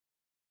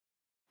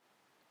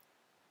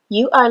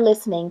You are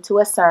listening to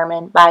a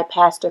sermon by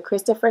Pastor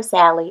Christopher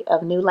Salley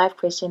of New Life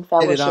Christian I'm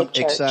Fellowship Church.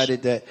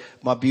 excited that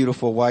my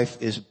beautiful wife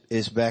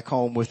is back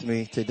home with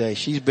me today.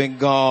 She's been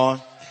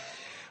gone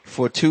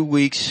for 2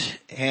 weeks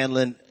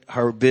handling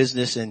her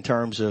business in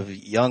terms of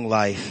young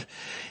life,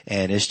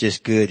 and it's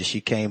just good.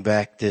 She came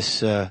back this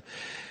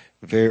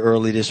very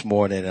early this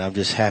morning, and I'm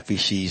just happy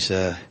she's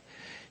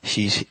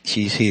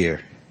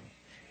here.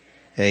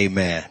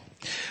 Amen.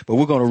 But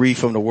we're going to read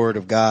from the Word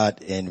of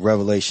God in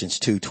Revelations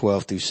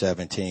 2:12 through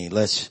 17.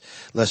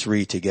 Let's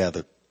read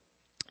together.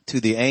 To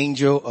the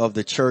angel of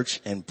the church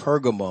in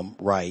Pergamum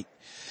write,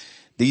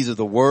 these are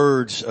the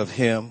words of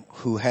him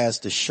who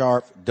has the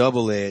sharp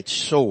double-edged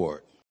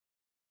sword.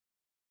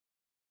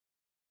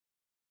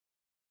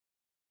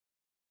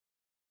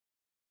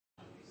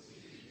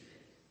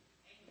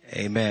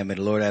 Amen. May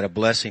the Lord add a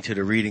blessing to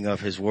the reading of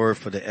his word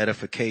for the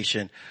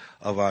edification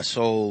of our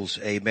souls.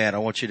 Amen. I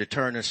want you to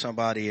turn to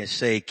somebody and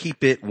say,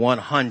 keep it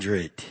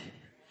 100.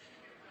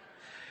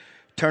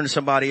 Turn to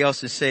somebody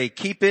else and say,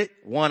 keep it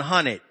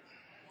 100.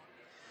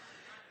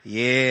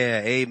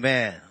 Yeah,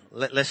 amen.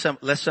 Let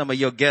some of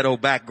your ghetto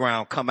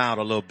background come out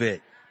a little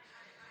bit.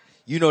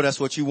 You know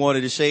that's what you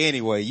wanted to say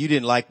anyway. You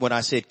didn't like when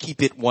I said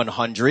keep it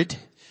 100.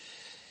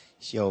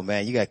 Yo,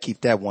 man, you gotta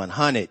keep that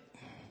 100.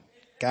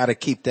 Gotta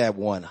keep that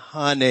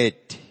 100.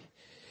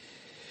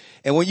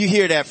 And when you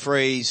hear that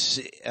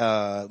phrase,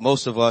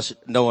 most of us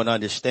know and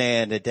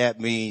understand that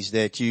means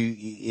that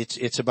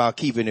it's about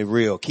keeping it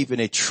real, keeping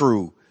it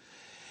true.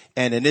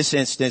 And in this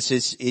instance,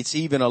 it's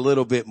even a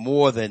little bit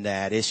more than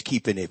that. It's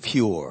keeping it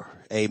pure.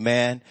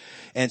 Amen.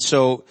 And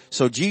so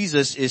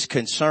Jesus is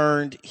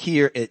concerned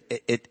here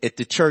at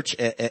the church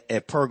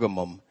at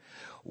Pergamum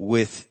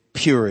with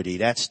purity.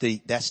 That's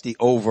the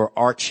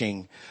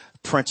overarching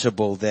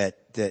principle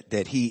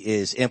that he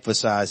is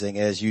emphasizing.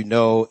 As you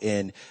know,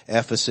 in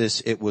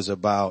Ephesus, it was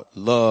about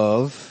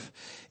love.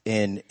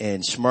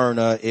 In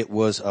Smyrna, it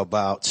was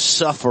about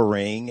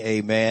suffering.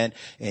 Amen.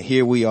 And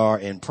here we are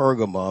in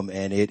Pergamum,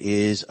 and it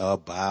is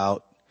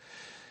about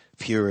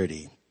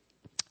purity.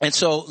 And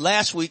so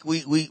last week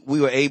we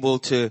were able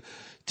to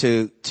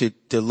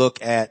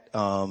look at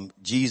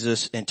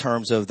Jesus in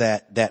terms of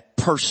that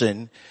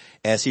person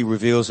as he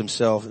reveals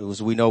himself.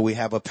 We know we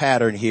have a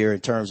pattern here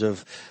in terms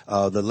of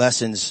the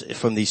lessons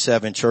from these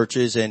 7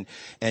 churches, and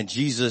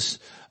Jesus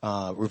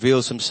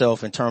reveals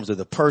himself in terms of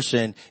the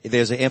person.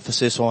 There's an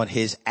emphasis on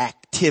his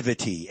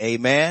activity.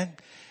 Amen.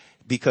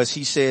 Because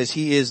he says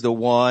he is the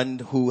one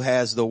who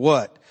has the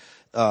what?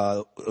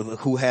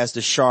 Who has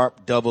the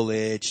sharp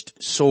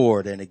double-edged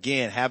sword. And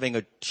again, having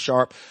a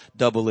sharp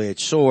double-edged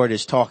sword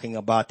is talking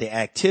about the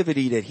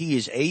activity that he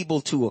is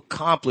able to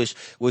accomplish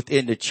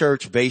within the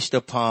church based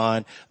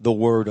upon the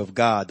Word of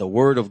God. The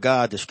Word of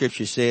God, the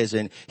scripture says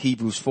in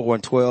Hebrews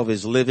 4:12,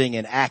 is living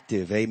and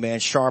active. Amen.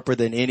 Sharper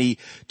than any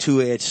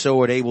two-edged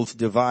sword, able to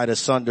divide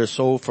asunder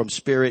soul from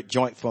spirit,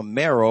 joint from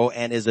marrow,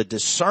 and is a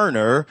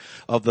discerner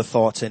of the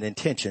thoughts and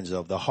intentions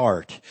of the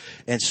heart.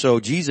 And so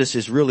Jesus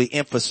is really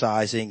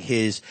emphasizing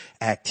his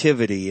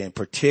activity. In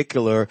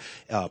particular,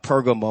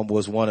 Pergamum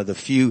was one of the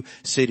few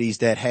cities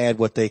that had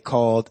what they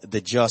called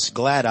the just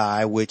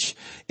gladi, which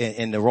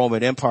in the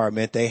Roman Empire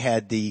meant they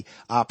had the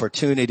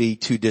opportunity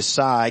to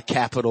decide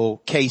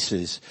capital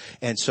cases.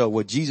 And so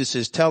what Jesus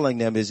is telling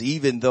them is,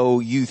 even though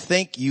you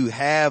think you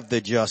have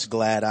the just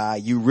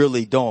gladi, you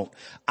really don't.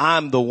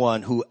 I'm the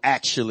one who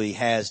actually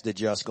has the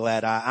just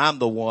gladi. I'm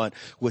the one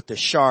with the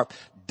sharp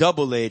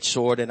double-edged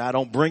sword, and I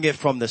don't bring it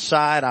from the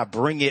side. I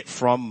bring it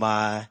from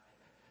my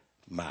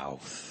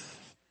mouth.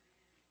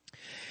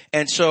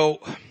 And so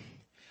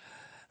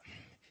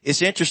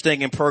it's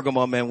interesting in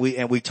Pergamum,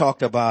 and we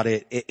talked about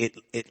it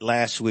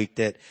last week,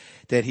 that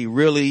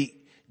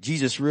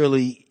Jesus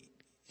really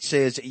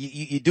says,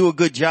 you do a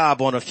good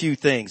job on a few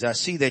things. I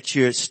see that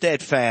you're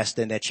steadfast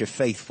and that you're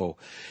faithful.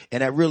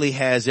 And that really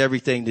has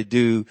everything to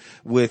do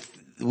with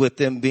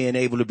them being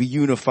able to be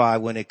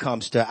unified when it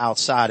comes to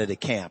outside of the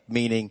camp,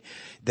 meaning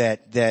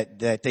that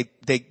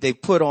they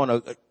put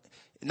on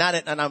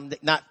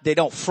they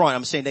don't front.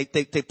 I'm saying they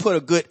put a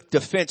good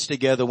defense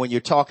together when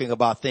you're talking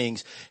about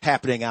things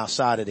happening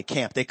outside of the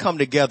camp. They come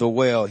together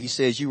well. He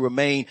says, you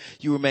remain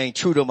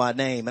true to my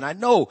name. And I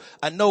know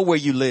where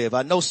you live.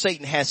 I know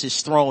Satan has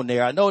his throne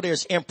there. I know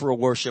there's emperor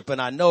worship,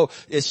 and I know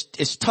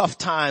it's tough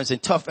times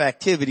and tough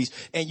activities.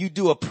 And you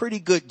do a pretty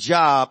good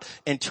job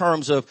in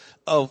terms of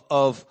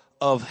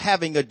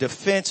having a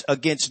defense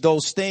against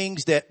those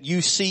things that you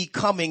see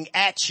coming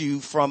at you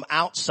from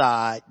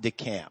outside the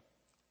camp.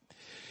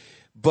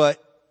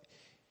 But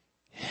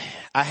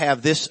I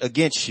have this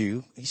against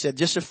you. He said,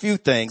 just a few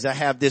things. I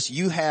have this.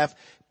 You have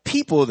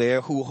people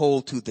there who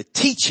hold to the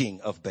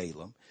teaching of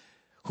Balaam,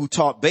 who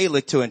taught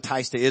Balak to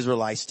entice the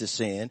Israelites to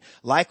sin.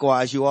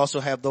 Likewise, you also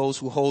have those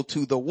who hold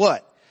to the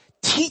what?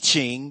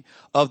 Teaching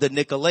of the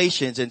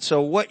Nicolaitans. And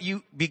so what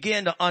you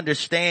begin to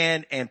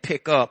understand and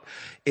pick up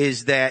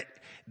is that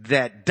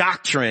that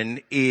doctrine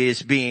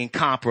is being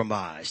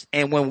compromised.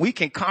 And when we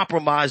can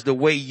compromise the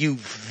way you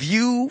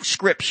view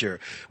scripture,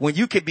 when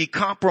you can be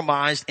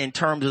compromised in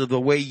terms of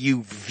the way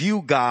you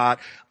view God,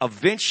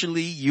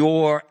 eventually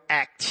your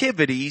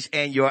activities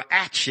and your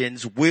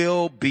actions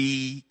will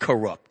be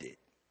corrupted.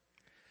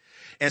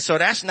 And so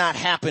that's not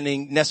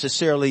happening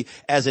necessarily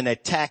as an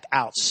attack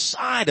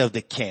outside of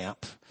the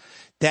camp.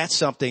 That's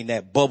something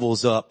that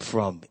bubbles up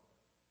from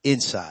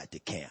inside the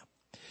camp.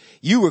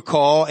 You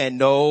recall and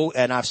know,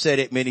 and I've said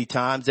it many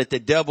times, that the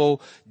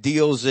devil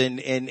deals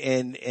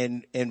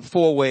in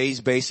four ways,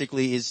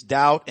 basically, is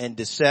doubt and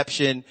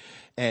deception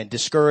and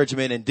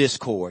discouragement and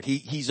discord.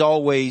 He's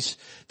always,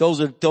 those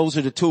are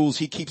the tools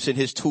he keeps in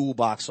his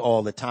toolbox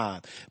all the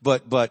time.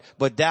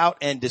 But doubt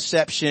and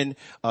deception,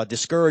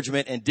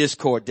 discouragement and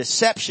discord.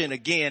 Deception,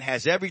 again,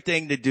 has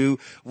everything to do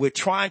with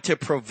trying to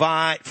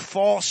provide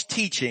false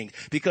teaching.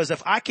 Because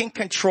if I can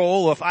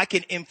control, or if I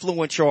can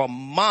influence your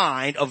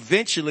mind,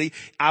 eventually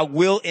I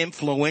will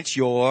influence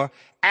your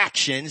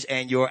actions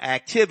and your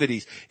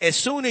activities. As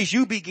soon as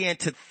you begin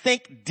to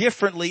think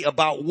differently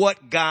about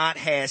what God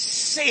has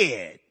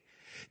said,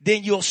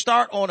 then you'll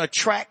start on a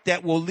track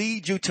that will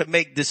lead you to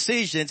make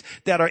decisions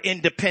that are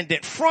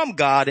independent from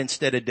God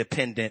instead of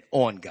dependent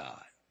on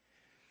God.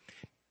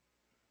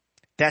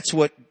 That's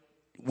what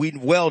we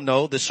well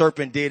know the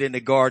serpent did in the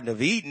Garden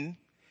of Eden.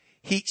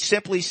 He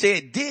simply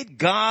said, did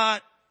God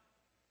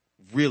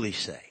really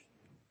say?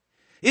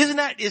 Is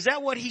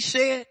that what he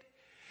said?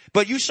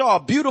 But you saw a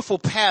beautiful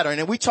pattern,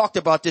 and we talked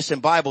about this in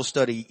Bible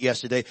study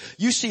yesterday.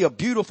 You see a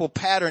beautiful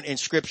pattern in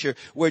scripture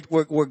where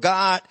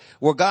God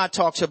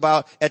talks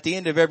about at the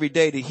end of every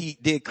day that he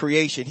did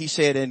creation. He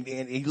said, and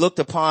he looked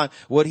upon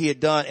what he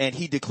had done, and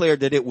he declared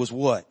that it was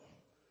what?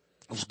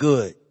 It was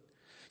good.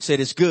 He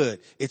said, it's good,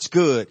 it's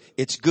good,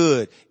 it's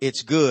good,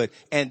 it's good.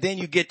 And then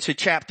you get to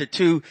chapter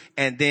 2,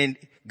 and then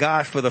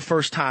God for the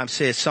first time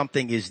says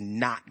something is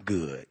not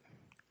good.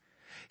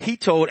 He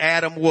told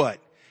Adam what?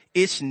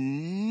 It's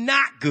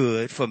not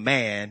good for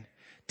man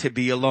to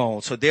be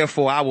alone. So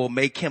therefore I will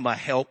make him a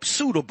help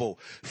suitable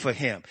for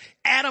him.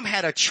 Adam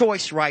had a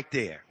choice right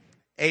there.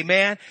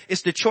 Amen.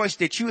 It's the choice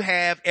that you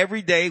have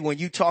every day when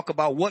you talk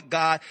about what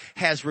God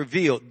has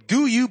revealed.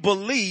 Do you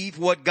believe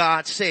what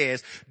God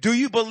says? Do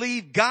you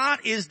believe God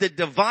is the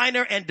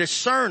diviner and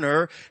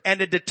discerner and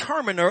the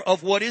determiner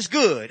of what is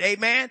good?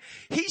 Amen.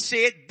 He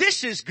said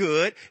this is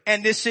good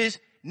and this is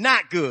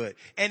not good.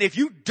 And if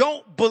you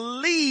don't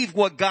believe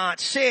what God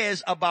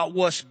says about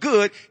what's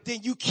good,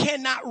 then you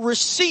cannot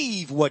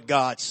receive what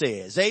God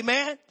says.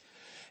 Amen.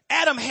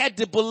 Adam had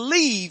to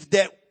believe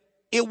that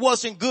it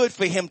wasn't good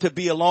for him to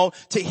be alone,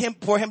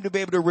 for him to be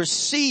able to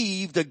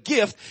receive the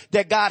gift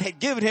that God had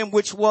given him,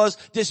 which was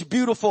this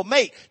beautiful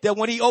mate. That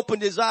when he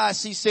opened his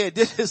eyes, he said,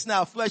 this is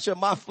now flesh of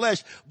my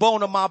flesh,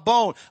 bone of my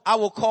bone. I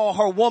will call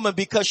her woman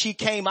because she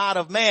came out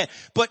of man.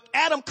 But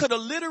Adam could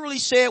have literally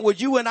said what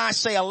you and I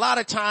say a lot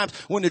of times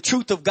when the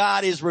truth of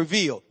God is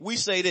revealed. We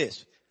say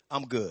this,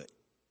 I'm good.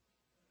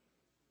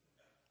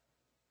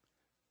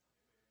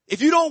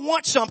 If you don't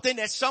want something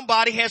that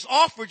somebody has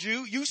offered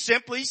you, you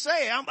simply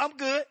say, I'm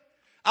good.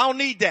 I don't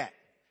need that.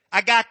 I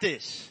got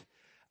this.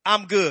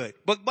 I'm good.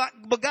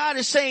 But God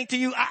is saying to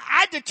you,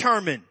 I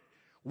determine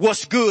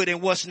what's good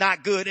and what's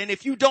not good. And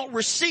if you don't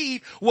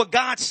receive what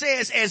God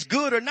says as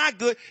good or not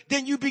good,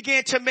 then you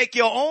begin to make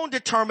your own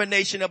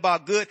determination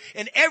about good.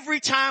 And every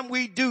time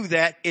we do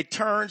that, it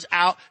turns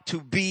out to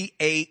be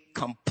a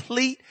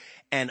complete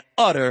and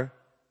utter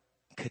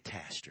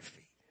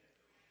catastrophe.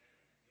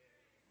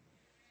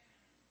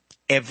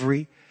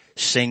 Every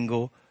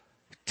single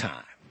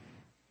time.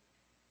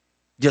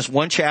 Just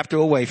one chapter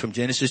away from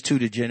Genesis 2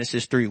 to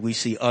Genesis 3, we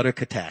see utter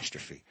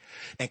catastrophe.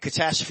 And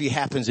catastrophe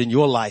happens in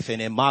your life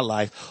and in my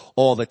life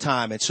all the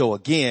time. And so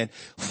again,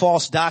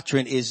 false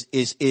doctrine is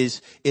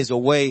a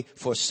way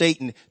for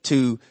Satan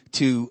to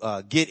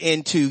get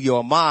into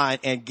your mind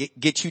and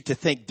get you to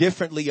think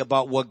differently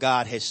about what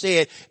God has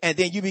said. And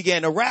then you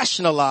begin to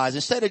rationalize.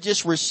 Instead of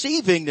just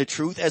receiving the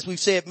truth, as we've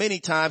said many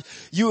times,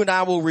 you and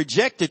I will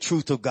reject the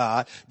truth of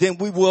God. Then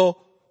we will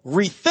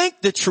rethink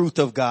the truth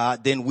of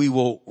God, then we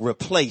will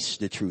replace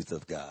the truth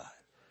of God.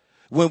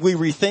 When we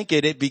rethink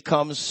it, it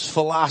becomes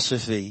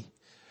philosophy.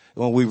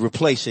 When we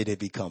replace it, it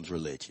becomes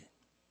religion.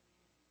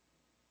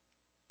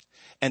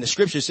 And the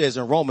scripture says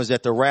in Romans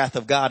that the wrath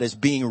of God is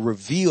being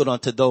revealed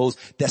unto those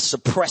that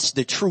suppress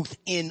the truth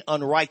in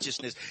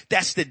unrighteousness.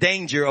 That's the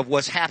danger of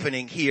what's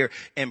happening here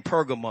in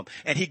Pergamum.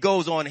 And he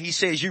goes on and he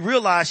says, you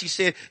realize, he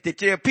said, that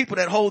there are people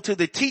that hold to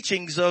the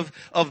teachings of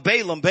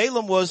Balaam.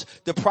 Balaam was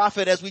the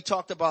prophet, as we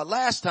talked about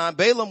last time.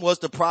 Balaam was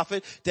the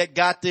prophet that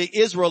got the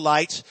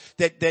Israelites,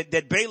 that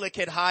Balak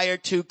had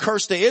hired to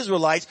curse the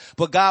Israelites,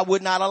 but God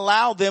would not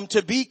allow them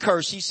to be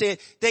cursed. He said,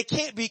 they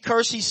can't be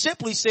cursed. He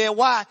simply said,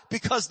 why?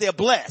 Because they're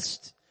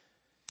blessed.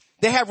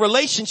 They have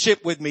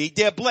relationship with me.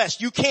 They're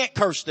blessed. You can't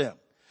curse them.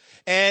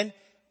 And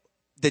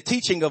the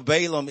teaching of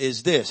Balaam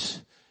is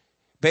this.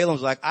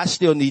 Balaam's like, I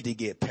still need to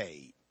get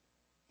paid.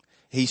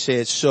 he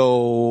said,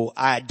 so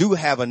I do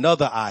have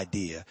another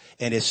idea,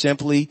 and it's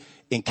simply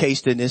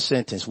encased in this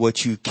sentence: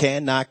 what you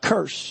cannot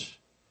curse,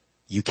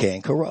 you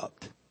can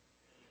corrupt.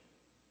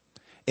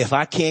 If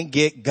I can't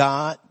get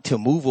God to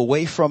move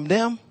away from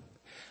them,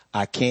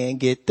 I can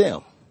get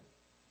them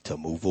to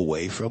move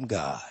away from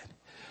God.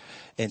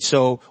 And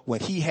so when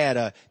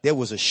there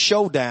was a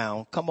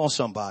showdown, come on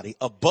somebody,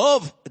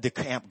 above the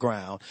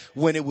campground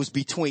when it was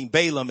between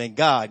Balaam and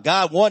God.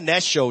 God won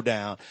that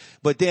showdown.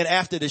 But then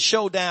after the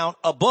showdown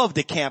above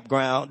the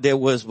campground, there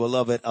was,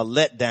 beloved, a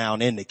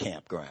letdown in the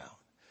campground.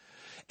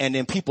 And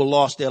then people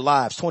lost their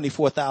lives.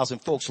 24,000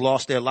 folks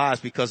lost their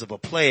lives because of a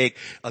plague.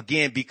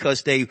 Again,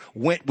 because they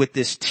went with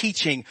this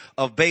teaching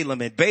of Balaam.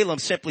 And Balaam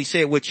simply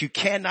said, what you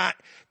cannot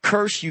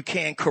curse, you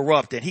can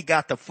corrupt. And he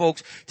got the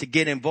folks to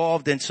get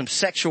involved in some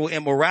sexual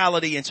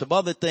immorality and some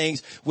other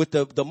things with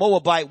the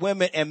Moabite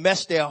women and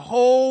messed their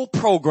whole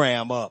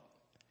program up.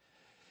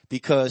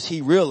 Because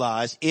he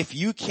realized if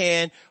you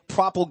can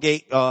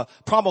promulgate,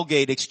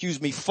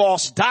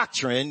 false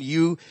doctrine,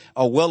 you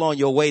are well on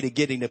your way to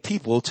getting the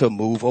people to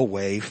move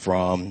away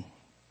from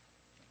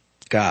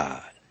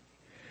God.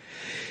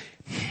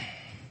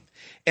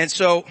 And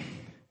so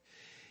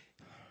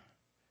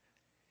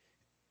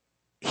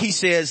he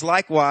says,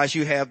 likewise,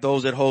 you have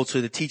those that hold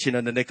to the teaching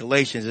of the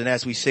Nicolaitans. And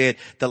as we said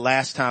the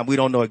last time, we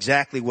don't know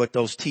exactly what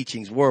those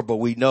teachings were, but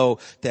we know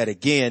that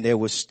again, there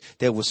was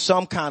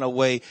some kind of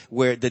way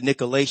where the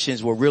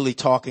Nicolaitans were really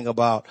talking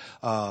about,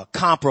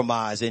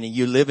 compromise. And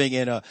you're living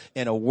in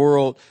a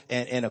world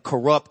and in a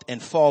corrupt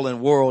and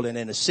fallen world, and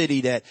in a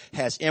city that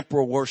has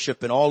emperor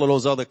worship and all of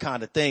those other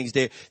kind of things.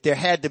 There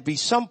had to be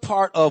some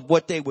part of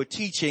what they were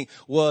teaching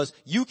was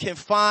you can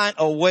find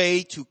a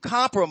way to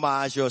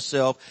compromise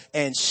yourself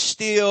and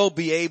still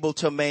be able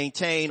to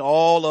maintain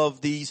all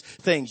of these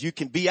things. You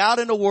can be out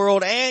in the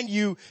world and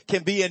you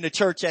can be in the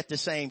church at the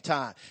same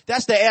time.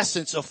 That's the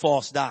essence of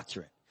false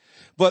doctrine.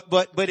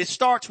 But it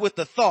starts with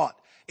the thought.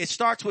 It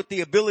starts with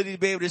the ability to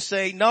be able to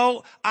say,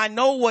 no, I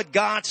know what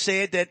God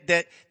said,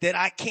 that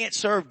I can't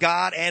serve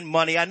God and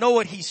money. I know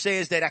what he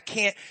says, that I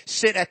can't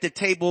sit at the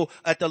table,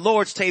 at the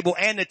Lord's table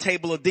and the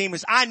table of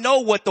demons. I know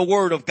what the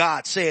word of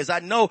God says. I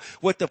know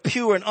what the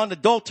pure and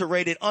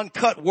unadulterated,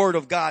 uncut word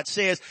of God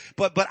says,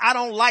 but I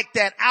don't like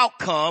that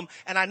outcome.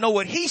 And I know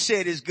what he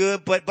said is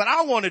good, but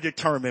I want to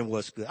determine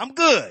what's good. I'm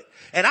good.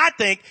 And I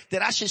think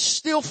that I should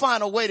still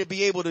find a way to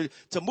be able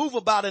to move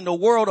about in the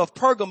world of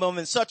Pergamum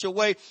in such a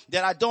way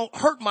that I don't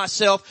hurt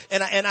myself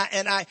and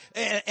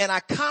I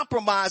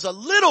compromise a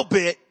little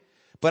bit,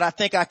 but I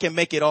think I can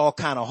make it all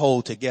kind of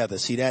hold together.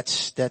 See,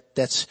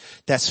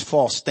 that's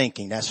false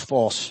thinking. That's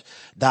false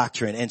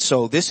doctrine. And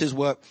so this is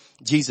what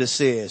Jesus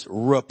says: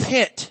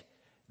 repent,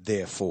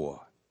 therefore.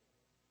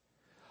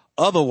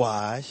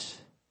 Otherwise,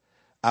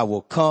 I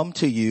will come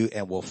to you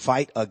and will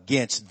fight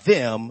against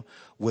them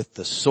with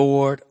the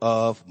sword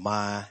of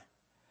my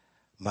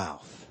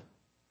mouth.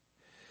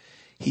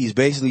 He's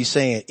basically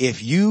saying,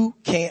 if you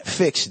can't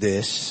fix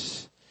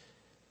this,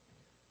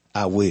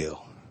 I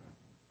will.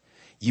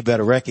 You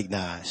better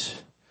recognize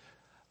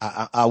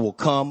I will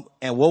come.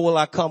 And what will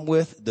I come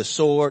with? The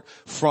sword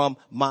from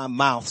my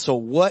mouth. So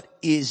what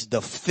is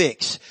the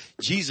fix?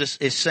 Jesus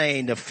is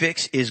saying the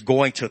fix is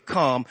going to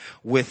come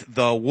with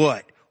the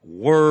what?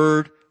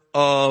 Word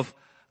of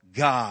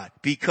God.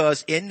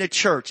 Because in the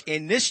church,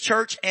 in this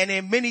church and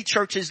in many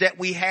churches that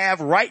we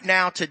have right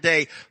now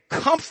today,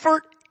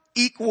 comfort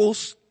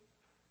equals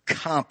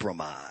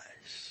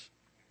compromise.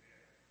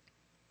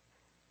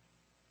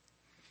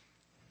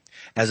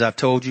 As I've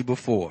told you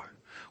before,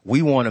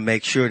 we want to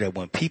make sure that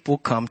when people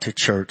come to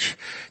church,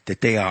 that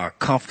they are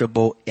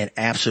comfortable in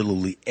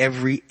absolutely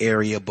every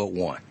area but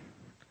one.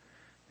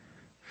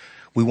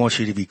 We want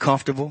you to be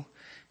comfortable.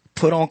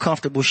 Put on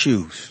comfortable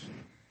shoes.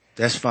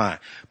 That's fine.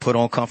 Put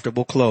on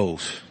comfortable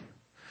clothes.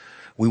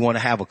 We want to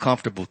have a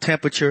comfortable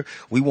temperature.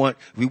 We want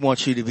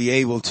you to be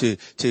able to,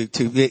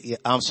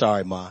 I'm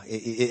sorry, Ma.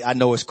 I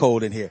know it's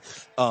cold in here.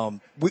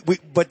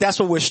 But that's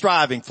what we're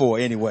striving for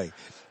anyway.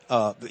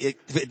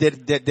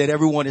 That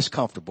everyone is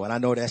comfortable. And I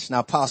know that's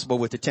not possible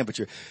with the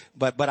temperature,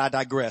 but I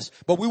digress.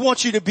 But we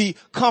want you to be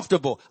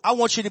comfortable. I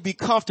want you to be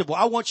comfortable.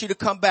 I want you to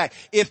come back.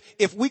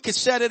 If we could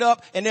set it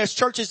up, and there's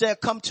churches that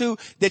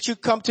you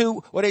come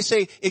to where they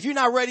say, if you're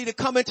not ready to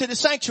come into the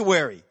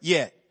sanctuary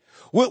yet,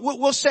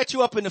 we'll set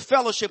you up in the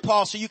fellowship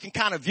hall so you can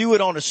kind of view it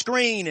on the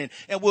screen, and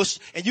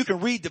you can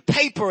read the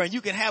paper, and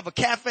you can have a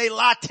cafe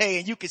latte,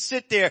 and you can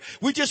sit there.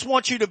 We just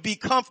want you to be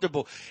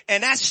comfortable.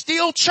 And that's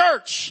still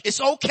church.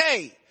 It's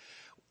okay.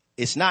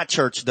 It's not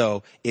church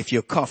though if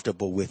you're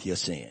comfortable with your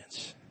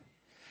sins.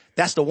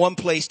 That's the one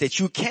place that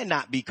you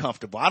cannot be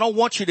comfortable. I don't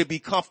want you to be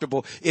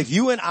comfortable if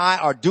you and I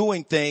are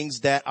doing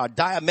things that are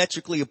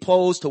diametrically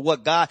opposed to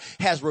what God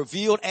has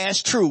revealed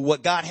as true,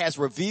 what God has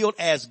revealed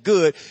as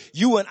good.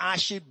 You and I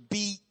should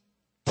be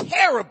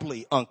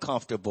terribly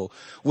uncomfortable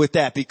with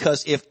that,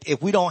 because if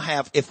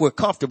we're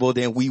comfortable,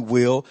 then we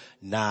will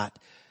not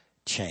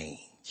change.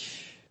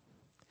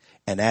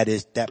 And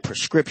that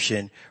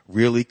prescription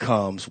really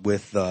comes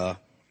with the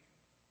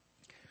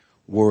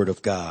Word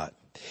of God.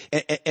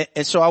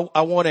 And so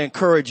I want to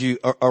encourage you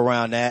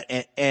around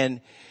that.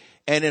 And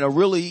in a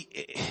really,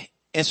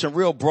 in some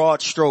real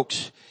broad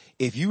strokes,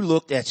 if you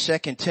looked at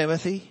 2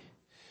 Timothy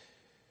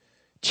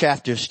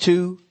chapters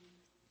 2,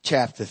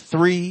 chapter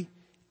 3,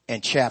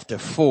 and chapter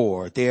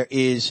 4, there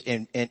is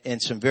in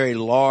some very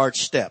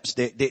large steps.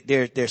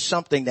 There's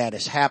something that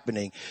is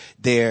happening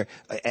there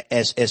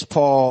as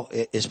Paul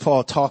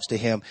talks to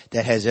him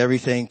that has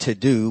everything to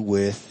do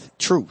with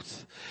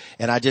truth.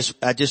 And I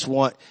just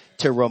want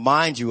to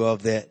remind you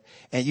of that.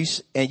 And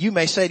you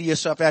may say to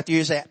yourself after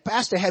you say,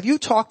 Pastor, have you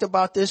talked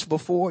about this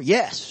before?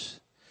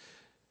 Yes.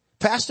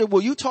 Pastor,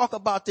 will you talk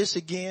about this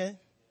again?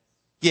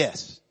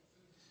 Yes.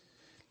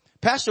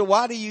 Pastor,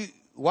 why do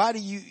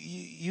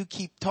you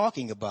keep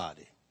talking about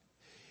it?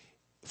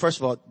 First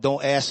of all,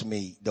 don't ask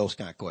me those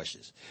kind of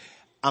questions.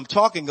 I'm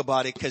talking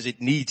about it because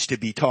it needs to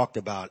be talked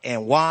about.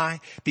 And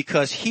why?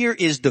 Because here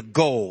is the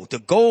goal. The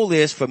goal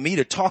is for me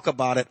to talk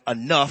about it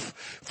enough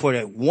for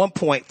at one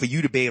point for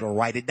you to be able to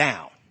write it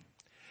down.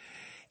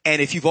 And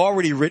if you've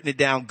already written it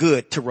down,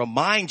 good, to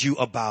remind you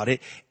about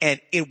it, and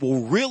it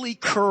will really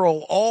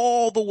curl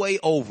all the way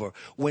over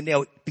when there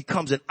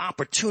becomes an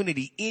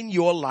opportunity in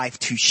your life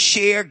to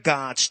share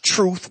God's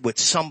truth with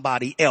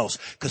somebody else,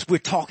 because we're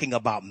talking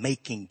about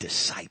making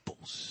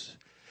disciples.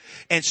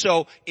 And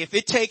so if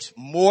it takes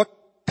more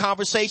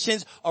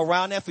conversations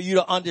around that for you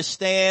to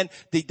understand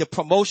the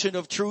promotion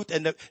of truth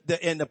and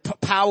the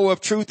power of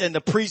truth and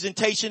the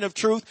presentation of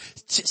truth.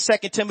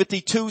 2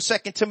 Timothy 2, 2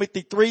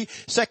 Timothy 3,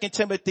 2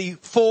 Timothy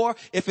 4.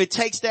 If it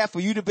takes that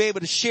for you to be able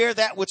to share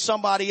that with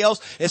somebody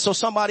else, and so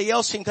somebody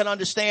else can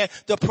understand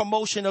the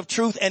promotion of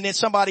truth, and then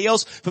somebody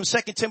else from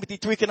 2 Timothy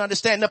 3 can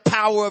understand the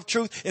power of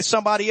truth, and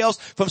somebody else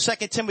from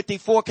 2 Timothy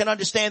 4 can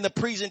understand the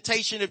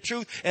presentation of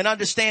truth and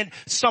understand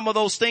some of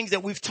those things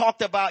that we've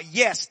talked about.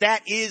 Yes,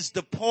 that is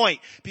the point.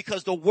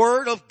 Because the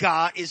word of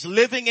God is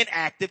living and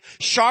active,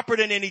 sharper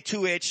than any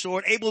two-edged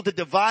sword, able to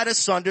divide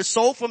asunder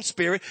soul from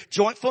spirit,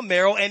 joint from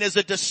marrow, and is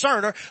a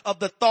discerner of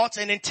the thoughts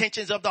and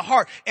intentions of the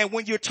heart. And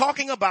when you're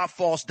talking about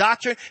false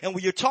doctrine and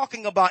when you're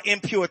talking about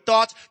impure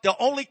thoughts, the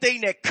only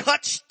thing that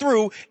cuts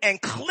through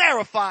and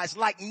clarifies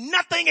like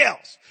nothing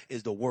else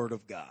is the word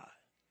of God.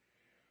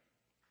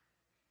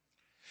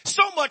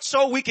 So much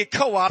so we could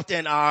co-opt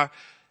in our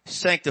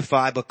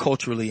sanctified but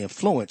culturally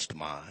influenced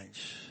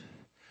minds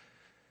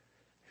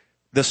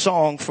the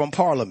song from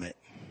Parliament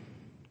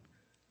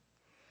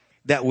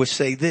that would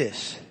say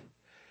this: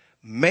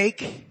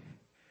 make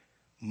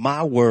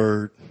my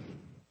word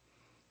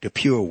the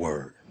pure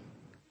word.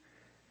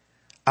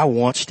 I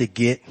wants to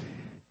get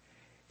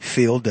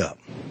filled up.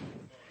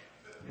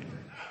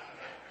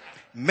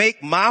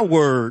 Make my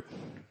word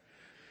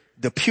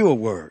the pure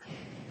word.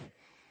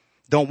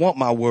 Don't want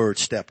my word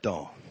stepped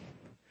on.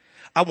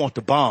 I want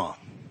the bomb.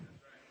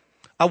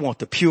 I want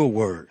the pure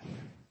word.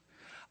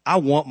 I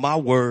want my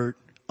word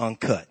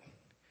uncut.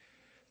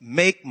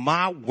 Make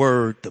my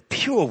word the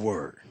pure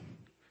word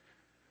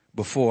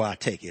before I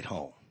take it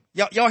home.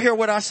 Y'all hear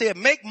what I said?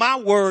 Make my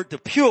word the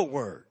pure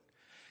word,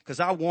 because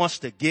I wants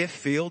to get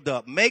filled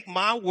up. Make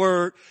my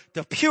word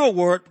the pure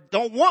word.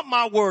 Don't want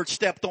my word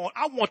stepped on.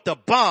 I want the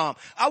bomb.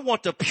 I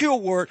want the pure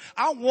word.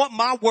 I want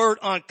my word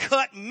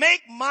uncut.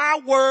 Make my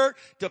word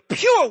the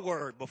pure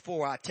word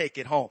before I take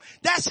it home.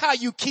 That's how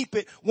you keep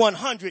it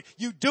 100.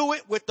 You do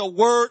it with the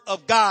word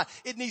of God.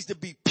 It needs to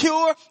be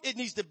pure. It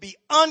needs to be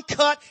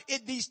uncut.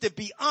 It needs to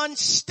be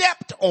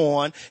unstepped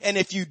on. And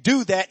if you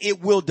do that,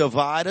 it will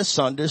divide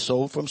asunder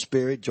soul from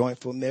spirit, joint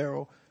from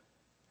marrow,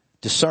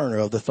 discerner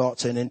of the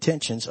thoughts and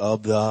intentions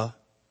of the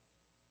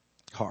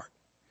heart.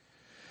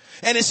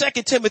 And in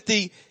 2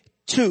 Timothy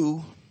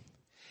 2,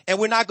 and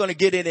we're not going to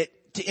get in it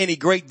to any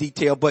great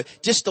detail, but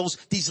just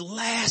these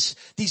last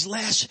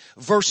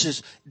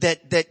verses that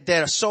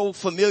are so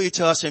familiar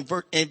to us in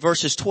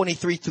verses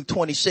 23 through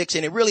 26,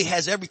 and it really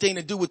has everything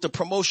to do with the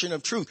promotion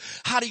of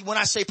truth. When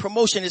I say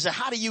promotion, is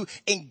how do you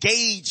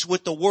engage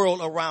with the world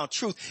around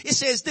truth? It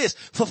says this: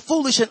 for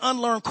foolish and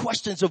unlearned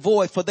questions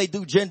avoid, for they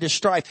do gender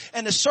strife.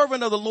 And the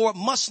servant of the Lord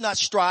must not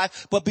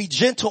strive, but be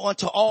gentle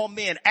unto all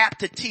men,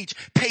 apt to teach,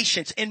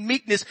 patience, in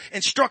meekness,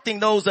 instructing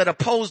those that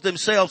oppose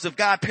themselves, if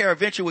God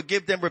peradventure would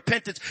give them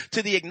repentance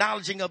to the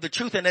acknowledging of the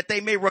truth, and that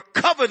they may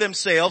recover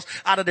themselves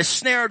out of the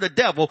snare of the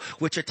devil,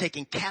 which are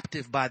taken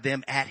captive by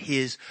them at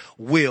his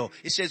will.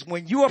 It says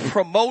when you are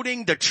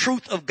promoting the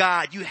truth of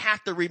God, you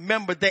have to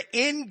remember the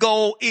end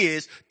goal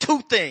is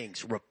two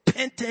things: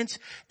 repentance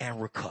and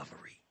recovery.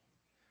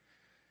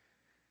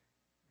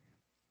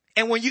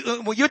 And when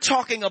you're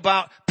talking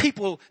about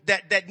people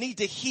that need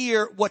to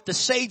hear what the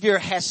Savior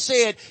has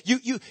said,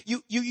 you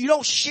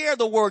don't share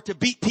the word to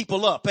beat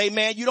people up.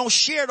 Amen. You don't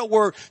share the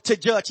word to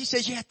judge. He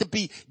says you have to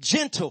be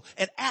gentle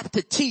and apt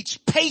to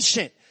teach,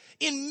 patient,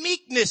 in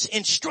meekness,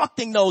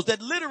 instructing those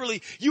that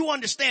literally you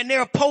understand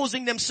they're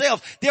opposing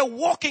themselves. They're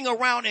walking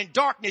around in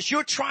darkness.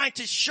 You're trying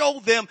to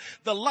show them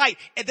the light,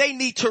 and they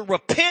need to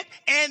repent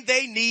and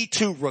they need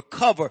to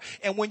recover.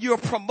 And when you're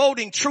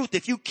promoting truth,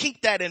 if you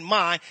keep that in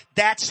mind,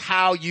 that's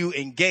how you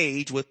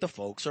engage with the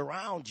folks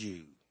around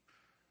you.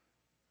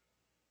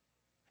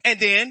 And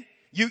then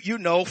you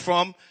know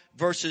from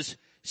verses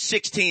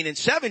 16 and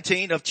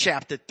 17 of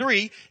chapter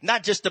 3,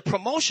 not just the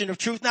promotion of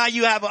truth. Now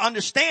you have an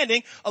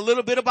understanding a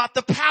little bit about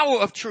the power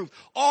of truth.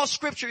 All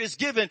scripture is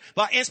given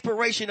by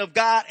inspiration of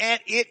God,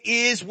 and it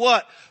is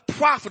what?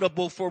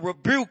 Profitable for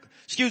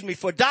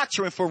for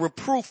doctrine, for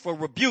reproof, for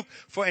rebuke,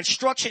 for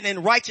instruction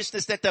in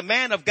righteousness, that the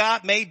man of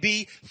God may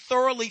be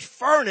thoroughly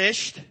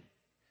furnished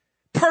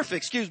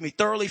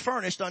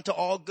unto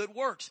all good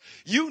works.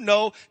 You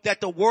know that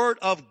the word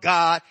of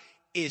God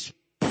is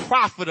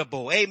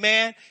profitable.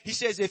 Amen. He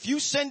says if you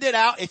send it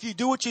out, if you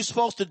do what you're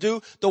supposed to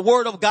do, the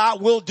word of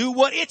God will do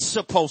what it's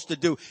supposed to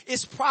do.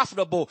 It's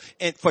profitable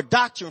and for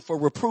doctrine, for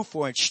reproof,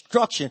 for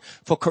instruction,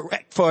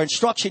 for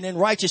instruction in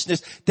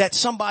righteousness, that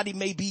somebody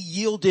may be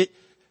yielded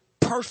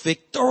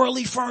perfect,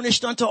 thoroughly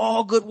furnished unto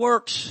all good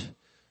works.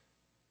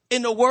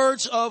 In the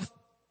words of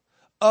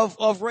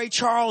Ray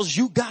Charles,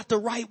 you got the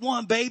right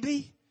one,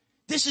 baby.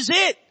 This is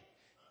it.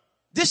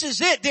 This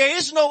is it. There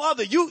is no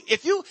other.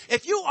 If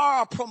you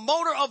are a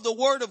promoter of the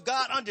word of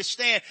God,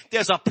 understand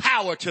there's a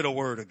power to the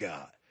word of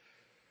God.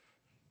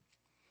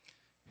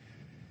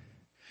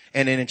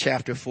 And then in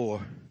chapter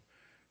 4,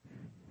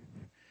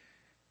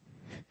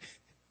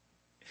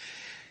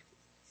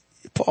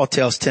 Paul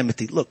tells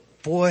Timothy, look,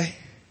 boy,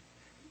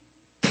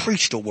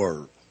 preach the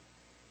word.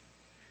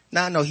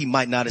 Now I know he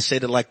might not have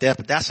said it like that,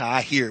 but that's how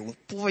I hear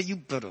it. Boy, you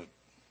better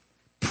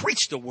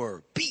preach the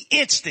word. Be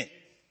instant.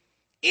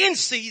 In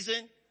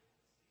season.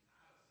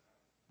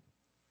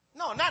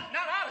 No, not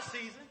out of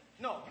season.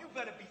 No, you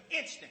better be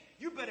instant.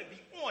 You better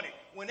be on it.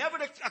 Whenever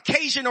the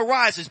occasion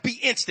arises, be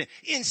instant,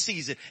 in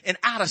season and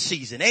out of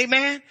season.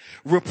 Amen.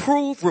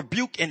 Reprove,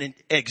 rebuke, and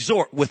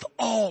exhort with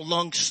all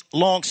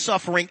long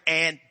suffering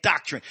and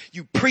doctrine.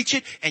 You preach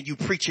it and you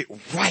preach it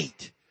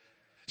right.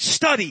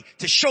 Study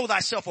to show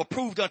thyself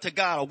approved unto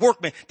God, a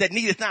workman that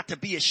needeth not to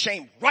be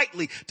ashamed,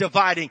 rightly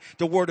dividing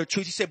the word of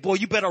truth. He said, boy,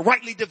 you better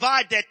rightly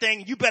divide that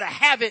thing. You better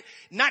have it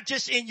not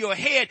just in your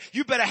head.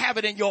 You better have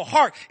it in your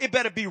heart. It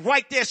better be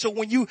right there. So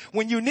when you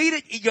need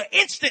it, you're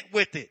instant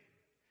with it.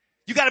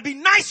 You got to be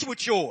nice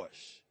with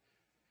yours.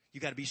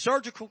 You got to be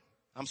surgical.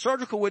 I'm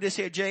surgical with this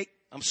here, Jake.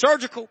 I'm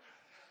surgical.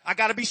 I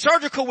got to be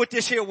surgical with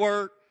this here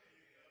word.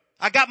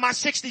 I got my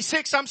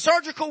 66. I'm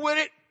surgical with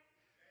it.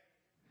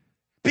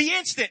 Be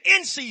instant,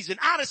 in season,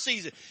 out of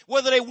season,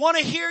 whether they want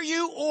to hear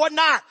you or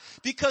not,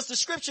 because the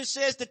scripture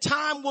says the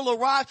time will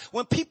arrive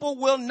when people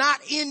will not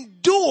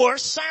endure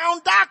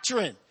sound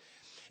doctrine.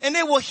 And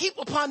they will heap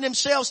upon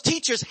themselves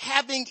teachers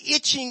having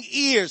itching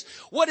ears.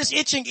 What does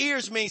itching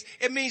ears mean?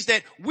 It means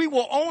that we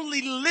will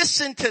only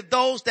listen to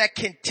those that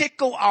can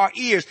tickle our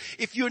ears.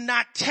 If you're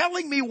not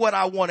telling me what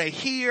I want to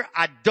hear,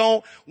 I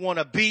don't want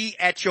to be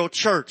at your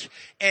church.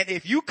 And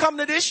if you come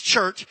to this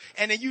church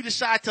and then you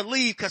decide to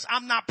leave because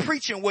I'm not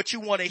preaching what you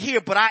want to hear,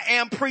 but I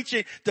am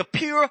preaching the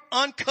pure,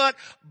 uncut,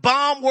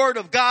 bomb word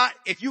of God,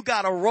 if you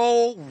got to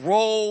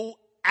roll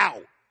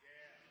out.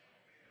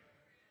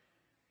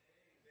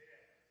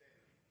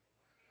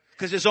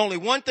 Because there's only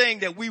one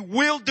thing that we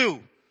will do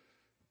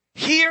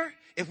here,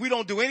 if we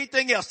don't do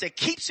anything else, that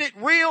keeps it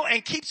real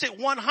and keeps it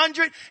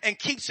 100 and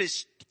keeps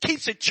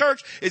it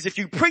church, is if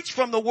you preach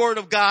from the word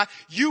of God,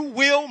 you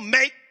will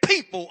make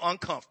people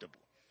uncomfortable.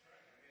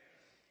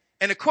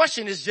 And the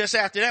question is just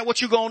after that,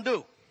 what you gonna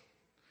do?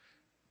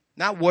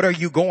 Not what are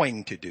you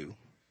going to do?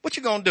 What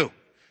you gonna do?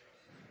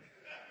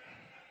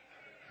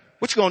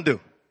 What you gonna do?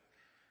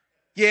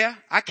 Yeah,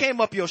 I came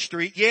up your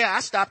street. Yeah,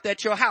 I stopped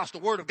at your house. The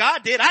word of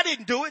God did. I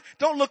didn't do it.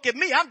 Don't look at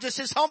me. I'm just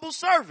his humble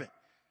servant.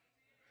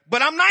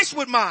 But I'm nice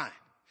with mine.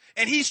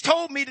 And he's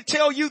told me to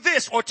tell you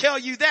this or tell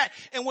you that.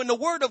 And when the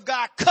word of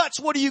God cuts,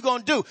 what are you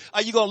going to do?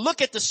 Are you going to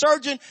look at the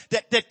surgeon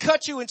that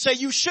cut you and say,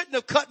 you shouldn't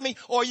have cut me?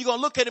 Or are you going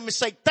to look at him and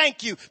say,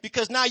 thank you,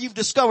 because now you've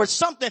discovered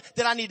something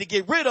that I need to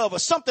get rid of, or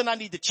something I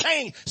need to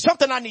change,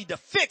 something I need to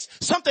fix,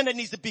 something that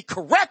needs to be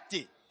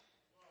corrected.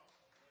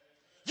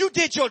 You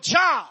did your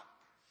job.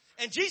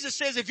 And Jesus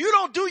says, if you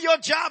don't do your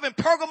job in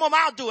Pergamum,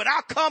 I'll do it.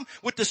 I'll come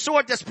with the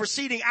sword that's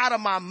proceeding out of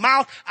my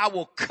mouth. I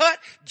will cut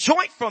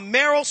joint from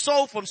marrow,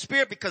 soul from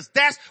spirit, because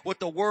that's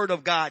what the word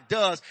of God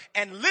does.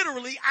 And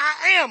literally,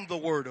 I am the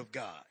word of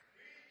God.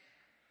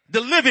 The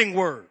living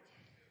word.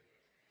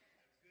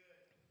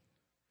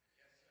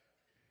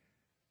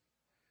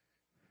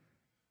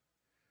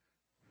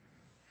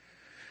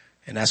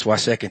 And that's why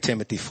 2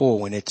 Timothy 4,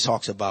 when it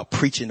talks about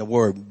preaching the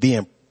word,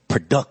 being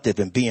productive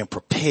and being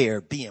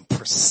prepared, being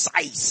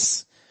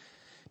precise,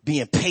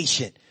 being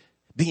patient,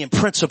 being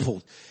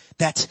principled.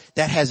 That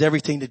has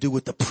everything to do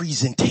with the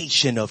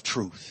presentation of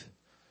truth.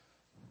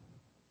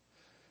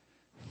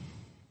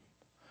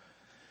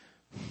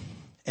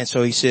 And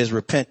so he says,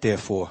 repent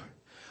therefore,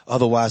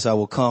 otherwise I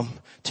will come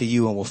to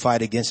you and will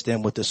fight against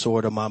them with the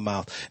sword of my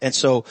mouth. And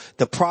so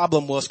the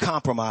problem was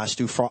compromised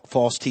through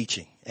false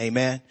teaching.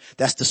 Amen.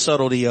 That's the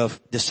subtlety of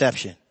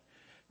deception.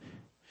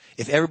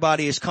 If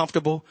everybody is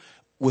comfortable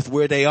with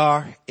where they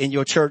are in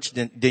your church,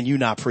 then you're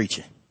not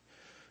preaching.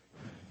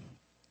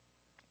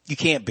 You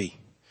can't be,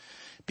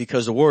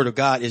 because the word of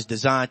God is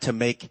designed to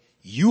make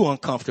you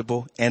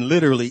uncomfortable and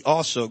literally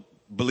also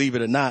believe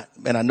it or not,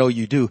 and I know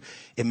you do,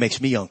 it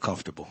makes me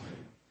uncomfortable.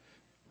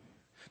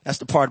 That's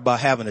the part about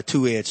having a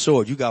two-edged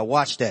sword. You gotta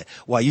watch that.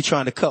 While you're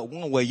trying to cut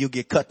one way, you'll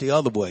get cut the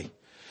other way.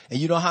 And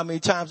you know how many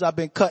times I've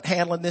been cut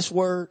handling this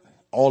word?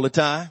 All the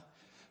time.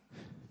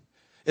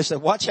 It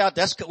said, watch out.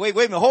 Wait a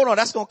minute. Hold on.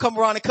 That's going to come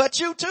around and cut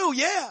you too.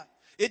 Yeah,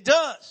 it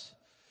does.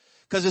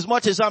 Because as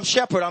much as I'm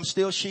shepherd, I'm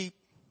still sheep.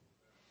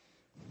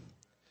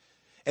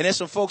 And there's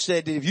some folks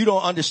that if you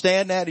don't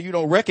understand that or you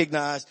don't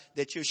recognize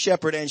that you're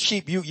shepherd and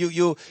sheep,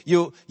 you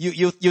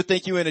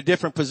think you're in a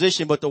different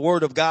position, but the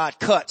word of God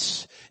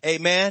cuts.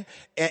 Amen.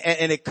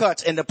 And it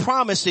cuts. And the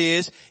promise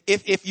is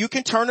if you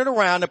can turn it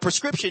around, the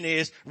prescription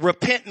is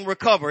repent and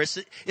recover. It's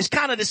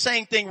kind of the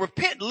same thing.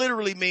 Repent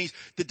literally means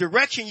the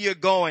direction you're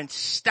going,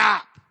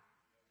 stop,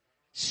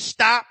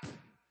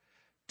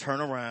 turn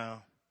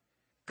around,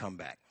 come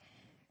back.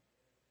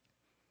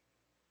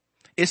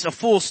 It's a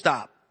full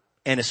stop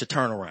and it's a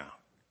turnaround.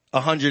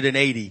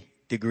 180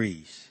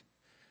 degrees.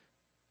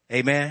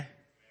 Amen.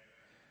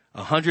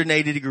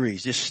 180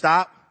 degrees. Just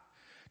stop,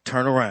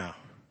 turn around.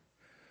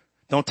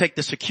 Don't take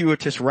the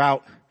circuitous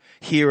route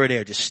here or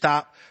there. Just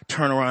stop,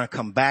 turn around,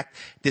 come back.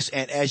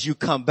 And as you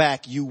come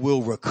back, you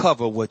will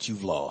recover what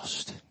you've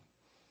lost.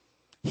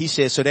 He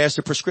says, so there's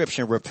the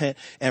prescription, repent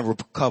and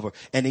recover.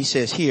 And he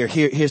says,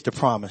 here's the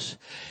promise.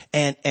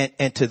 And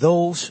to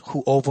those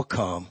who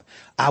overcome,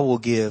 I will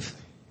give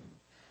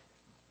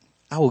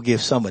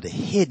some of the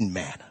hidden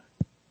manna.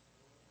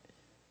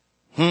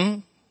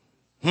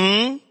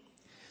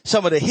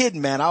 Some of the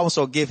hidden manna. I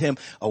also give him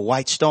a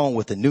white stone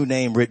with a new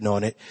name written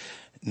on it,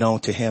 known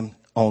to him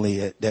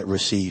only that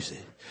receives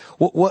it.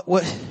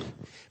 What,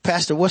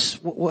 Pastor, what's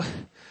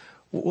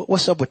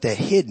up with that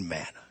hidden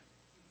manna?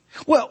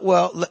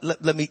 Well,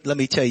 let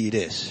me tell you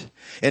this.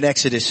 In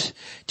Exodus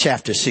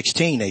chapter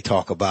 16, they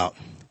talk about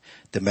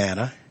the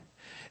manna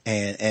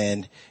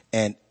and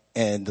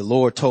the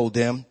Lord told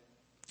them.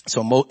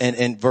 So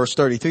in verse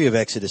 33 of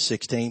Exodus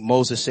 16,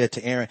 Moses said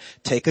to Aaron,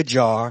 take a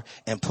jar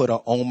and put an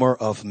omer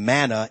of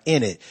manna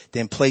in it.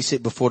 Then place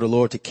it before the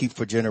Lord to keep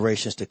for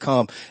generations to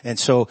come. And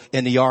so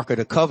in the Ark of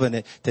the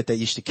Covenant that they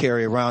used to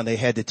carry around, they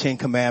had the 10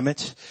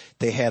 Commandments.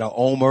 They had an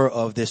omer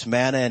of this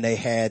manna and they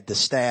had the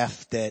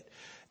staff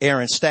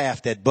Aaron's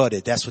staff that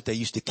budded. That's what they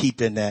used to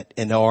keep in the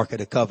Ark of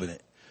the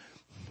Covenant.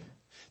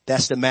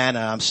 That's the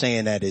manna I'm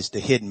saying that is the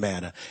hidden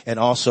manna. And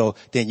also,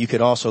 then you could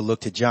also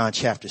look to John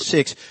chapter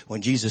 6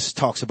 when Jesus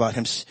talks about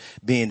him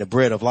being the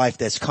bread of life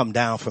that's come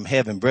down from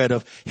heaven, bread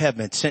of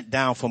heaven sent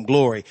down from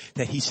glory,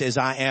 that he says,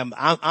 I'm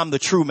the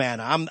true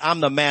manna. I'm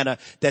the manna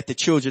that the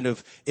children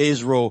of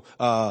Israel,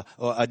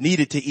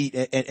 needed to eat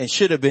and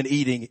should have been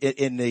eating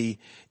in the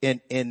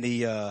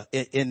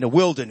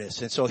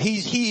wilderness. And so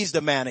he's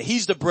the manna.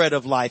 He's the bread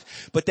of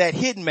life. But that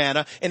hidden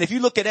manna, and if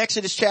you look at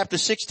Exodus chapter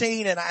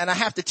 16, and I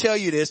have to tell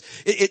you this,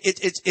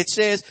 it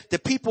says the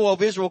people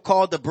of Israel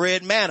called the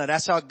bread manna.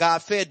 That's how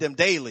God fed them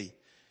daily.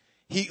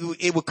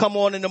 It would come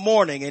on in the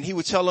morning and he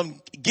would tell them,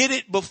 get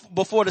it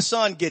before the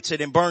sun gets it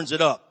and burns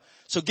it up.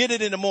 So get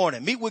it in the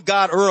morning. Meet with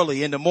God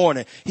early in the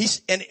morning.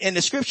 And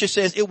the scripture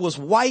says it was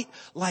white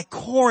like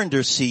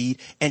coriander seed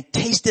and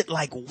tasted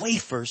like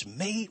wafers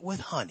made with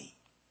honey.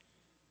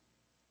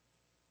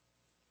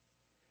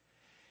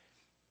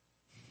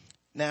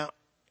 Now,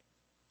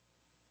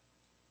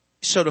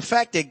 so the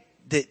fact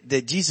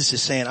that Jesus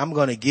is saying, I'm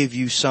going to give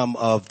you some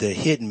of the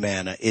hidden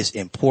manna is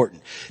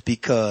important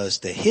because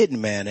the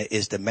hidden manna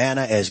is the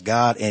manna as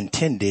God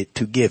intended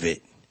to give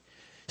it.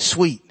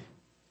 Sweet,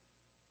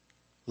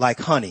 like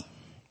honey.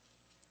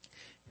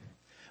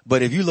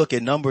 But if you look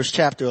at Numbers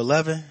chapter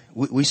 11,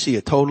 we see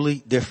a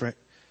totally different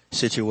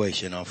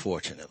situation,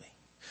 unfortunately,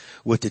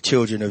 with the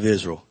children of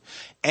Israel.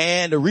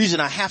 And the reason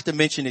I have to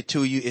mention it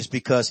to you is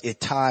because it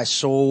ties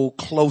so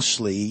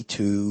closely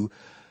to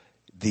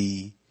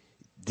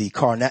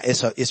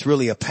it's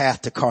really a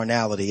path to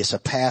carnality. It's a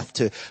path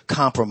to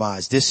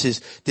compromise. This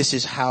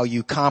is how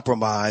you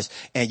compromise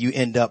and you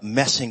end up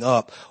messing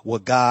up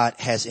what God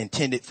has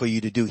intended for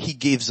you to do. He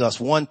gives us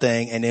one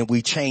thing and then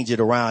we change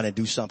it around and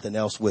do something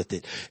else with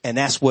it. And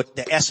that's what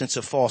the essence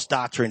of false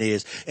doctrine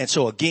is. And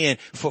so again,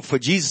 for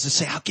Jesus to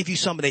say, I'll give you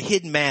some of the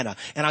hidden manna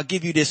and I'll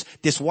give you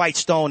this white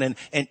stone and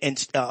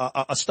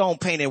a stone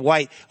painted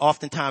white.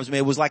 Oftentimes, man,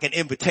 it was like an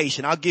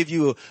invitation. I'll give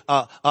you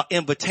a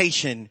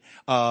invitation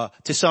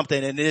to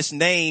something. And this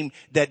name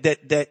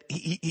that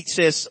he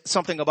says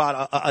something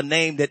about a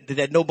name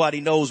that nobody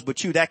knows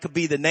but you. That could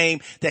be the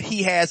name that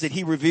he has that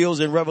he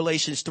reveals in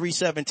Revelations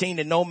 3:17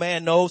 that no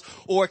man knows.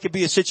 Or it could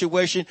be a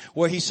situation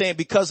where he's saying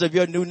because of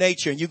your new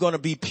nature and you're going to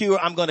be pure,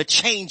 I'm going to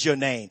change your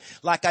name.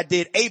 Like I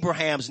did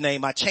Abraham's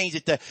name. I changed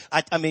it to,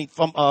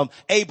 from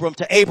Abram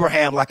to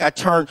Abraham. Like I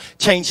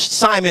changed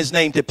Simon's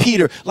name to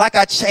Peter. Like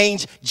I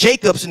changed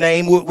Jacob's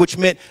name, which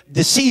meant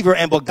deceiver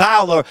and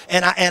beguiler.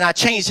 And I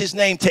changed his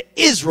name to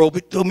Israel,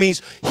 which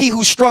means he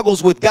who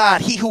struggles with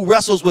God, he who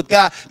wrestles with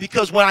God.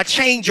 Because when I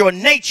change your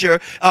nature,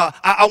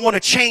 I want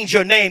to change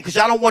your name because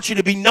I don't want you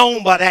to be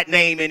known by that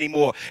name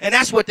anymore. And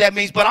that's what that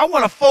means. But I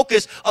want to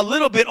focus a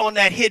little bit on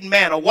that hidden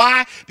manna.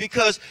 Why?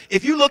 Because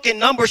if you look in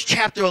Numbers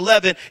chapter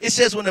 11, it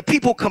says when the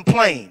people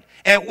complained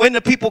And when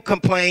the people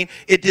complained,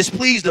 it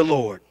displeased the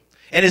Lord.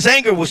 And his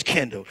anger was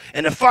kindled.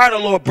 And the fire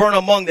of the Lord burned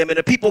among them. And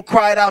the people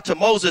cried out to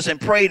Moses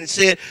and prayed and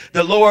said,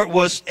 the Lord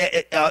was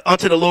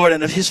unto the Lord,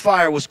 and his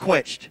fire was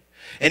quenched.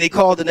 And he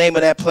called the name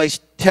of that place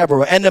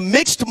Taberah. And the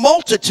mixed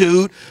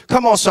multitude,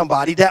 come on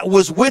somebody, that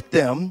was with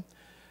them,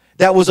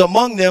 that was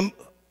among them,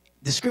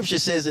 the scripture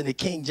says in the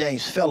King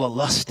James, fell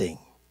a-lusting.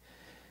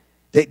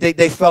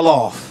 They fell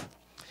off.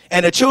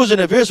 And the children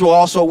of Israel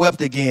also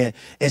wept again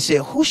and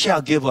said, who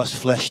shall give us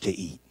flesh to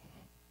eat?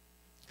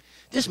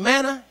 This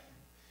manna?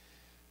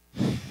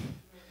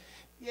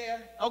 Yeah,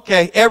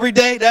 okay, every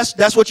day,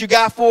 that's what you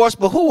got for us,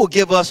 but who will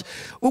give us?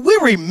 Well, we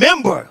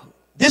remember,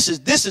 this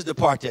is the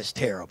part that's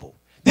terrible.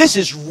 This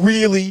is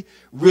really,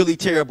 really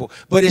terrible.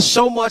 But it's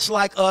so much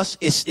like us,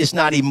 it's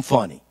not even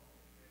funny.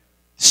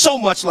 So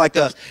much like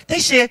us. They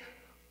said,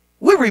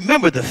 we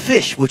remember the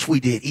fish which we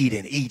did eat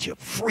in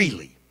Egypt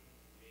freely.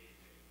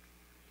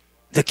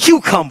 The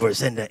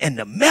cucumbers and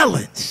the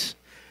melons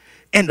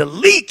and the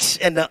leeks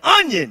and the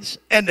onions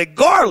and the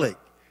garlic.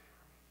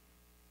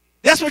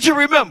 That's what you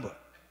remember.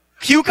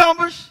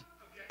 Cucumbers,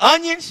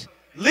 onions,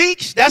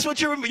 leeks. That's what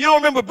you remember. You don't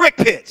remember brick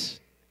pits.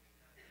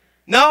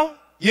 No?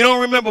 You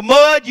don't remember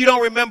mud. You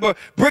don't remember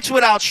bricks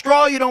without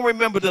straw. You don't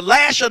remember the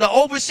lash of the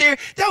overseer.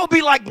 That would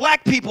be like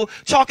black people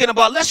talking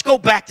about, let's go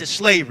back to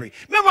slavery.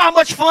 Remember how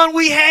much fun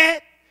we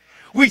had?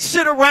 We'd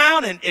sit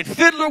around and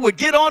Fiddler would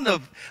get on the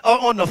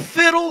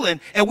fiddle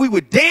and we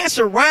would dance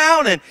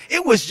around, and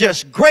it was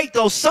just great.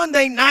 Those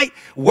Sunday night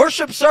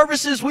worship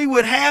services we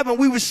would have, and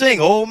we would sing,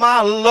 oh my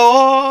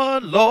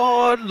Lord,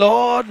 Lord,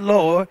 Lord,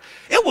 Lord.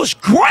 It was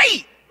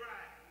great.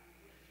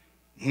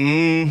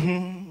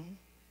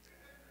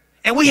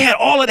 And we had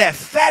all of that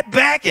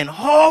fatback and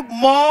hog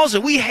maws,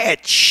 and we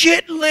had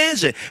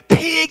chitlins and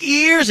pig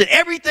ears and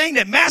everything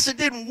that Massa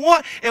didn't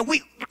want. And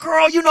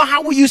girl, you know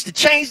how we used to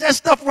change that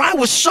stuff around? It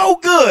was so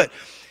good.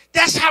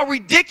 That's how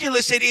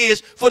ridiculous it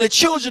is for the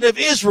children of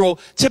Israel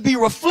to be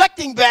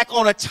reflecting back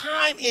on a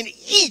time in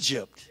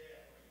Egypt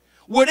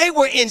where they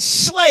were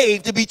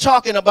enslaved, to be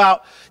talking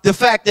about the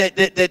fact that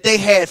they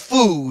had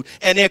food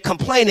and they're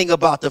complaining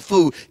about the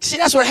food. See,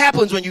 that's what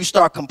happens when you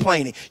start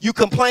complaining. You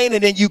complain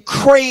and then you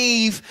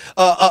crave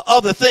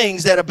other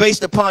things that are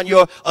based upon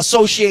your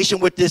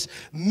association with this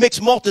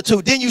mixed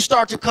multitude. Then you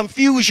start to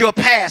confuse your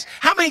past.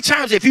 How many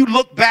times have you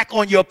looked back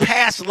on your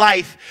past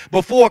life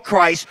before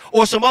Christ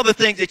or some other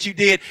things that you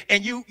did,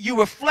 and you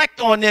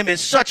reflect on them in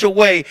such a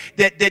way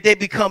that they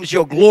becomes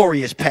your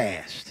glorious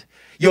past?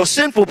 Your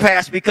sinful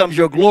past becomes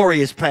your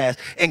glorious past.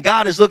 And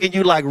God is looking at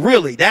you like,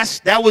 really?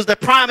 That was the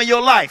prime of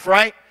your life,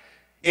 right?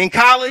 In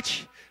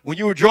college, when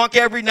you were drunk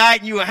every night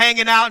and you were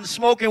hanging out and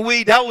smoking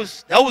weed, that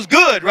was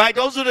good, right?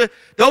 Those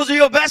are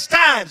your best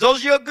times.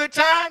 Those are your good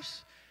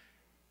times.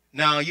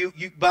 Now, you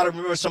got to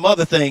remember some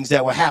other things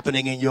that were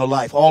happening in your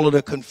life. All of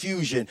the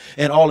confusion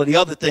and all of the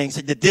other things,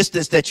 the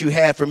distance that you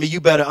had from me,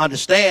 you better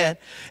understand.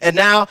 And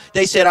now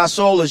they said our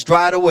soul is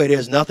dried away.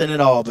 There's nothing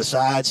at all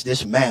besides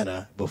this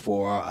manna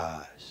before our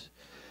eyes.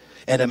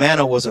 And the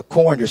manna was a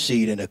corn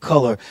seed, and the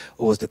color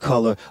was the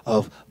color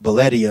of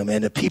palladium.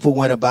 And the people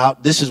went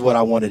about, this is what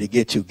I wanted to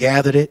get to,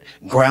 gathered it,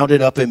 ground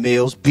it up in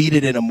mills, beat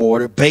it in a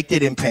mortar, baked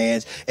it in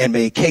pans, and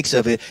made cakes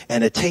of it.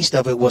 And the taste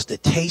of it was the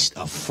taste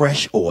of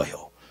fresh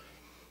oil.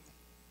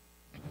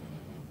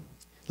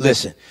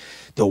 Listen,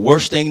 the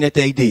worst thing that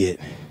they did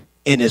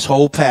in this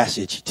whole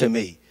passage to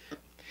me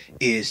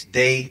is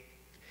they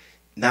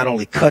not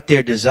only cut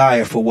their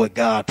desire for what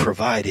God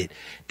provided,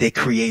 they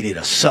created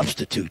a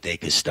substitute they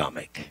could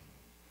stomach.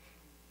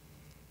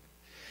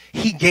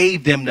 He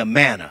gave them the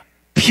manna,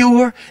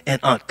 pure and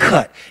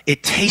uncut.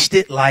 It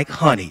tasted like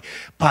honey.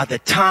 By the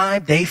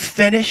time they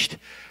finished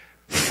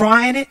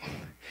frying it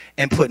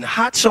and putting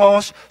hot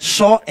sauce,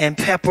 salt, and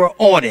pepper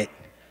on it,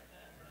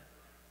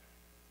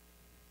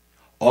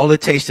 all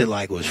it tasted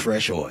like was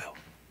fresh oil.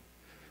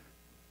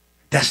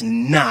 That's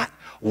not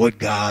what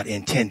God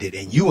intended.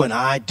 And you and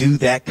I do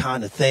that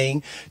kind of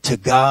thing to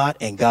God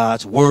and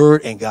God's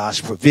word and God's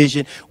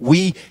provision.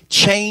 We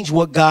change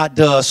what God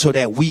does so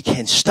that we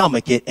can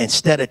stomach it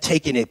instead of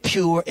taking it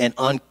pure and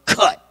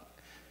uncut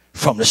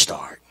from the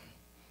start.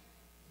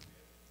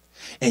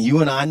 And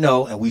you and I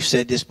know, and we've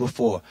said this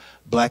before,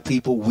 black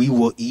people, we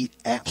will eat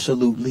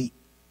absolutely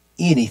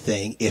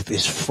anything if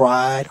it's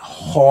fried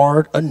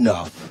hard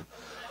enough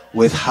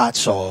with hot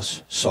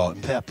sauce, salt,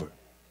 and pepper.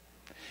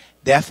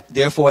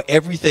 Therefore,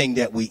 everything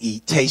that we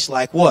eat tastes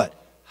like what?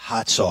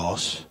 Hot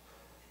sauce,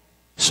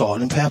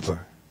 salt, and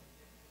pepper.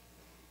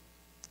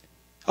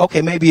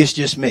 Okay, maybe it's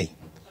just me.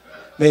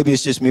 Maybe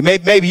it's just me.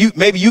 Maybe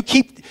you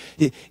keep.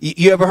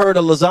 You ever heard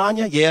of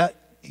lasagna? Yeah.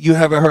 You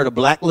ever heard of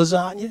black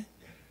lasagna?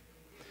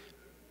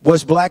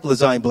 What's black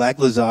lasagna? Black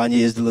lasagna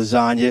is the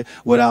lasagna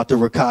without the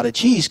ricotta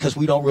cheese, because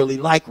we don't really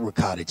like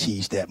ricotta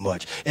cheese that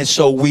much, and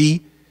so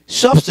we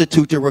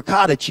substitute the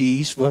ricotta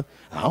cheese for,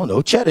 I don't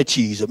know, cheddar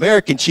cheese,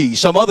 American cheese,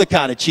 some other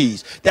kind of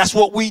cheese. That's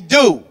what we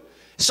do.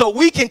 So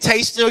we can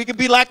taste it, so it can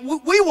be like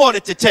we want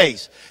it to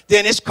taste.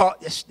 Then it's called,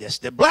 that's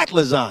the black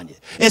lasagna.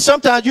 And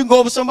sometimes you can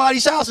go over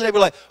somebody's house and they be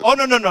like, oh,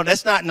 no,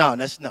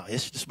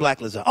 it's just black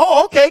lasagna.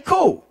 Oh, okay,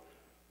 cool.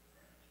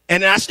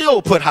 And I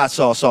still put hot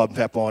sauce, salt, and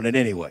pepper on it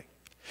anyway.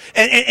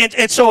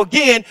 And so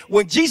again,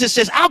 when Jesus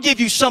says, I'll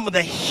give you some of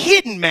the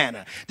hidden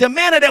manna, the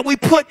manna that we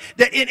put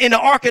that in the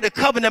Ark of the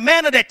Covenant, the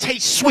manna that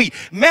tastes sweet,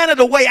 manna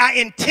the way I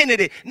intended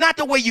it, not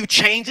the way you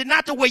changed it,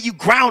 not the way you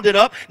ground it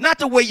up, not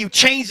the way you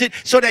changed it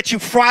so that you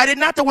fried it,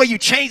 not the way you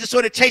changed it so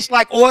that it tastes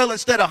like oil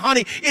instead of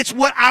honey. It's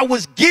what I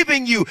was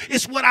giving you.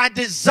 It's what I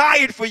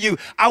desired for you.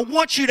 I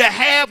want you to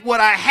have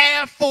what I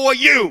have for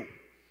you.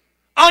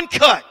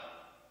 Uncut.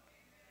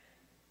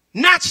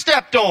 Not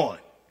stepped on.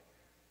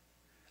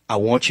 I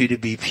want you to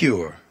be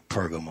pure,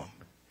 Pergamum.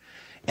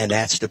 And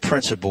that's the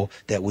principle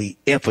that we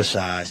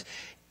emphasize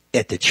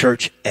at the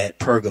church at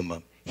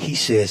Pergamum. He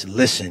says,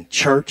 listen,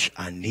 church,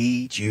 I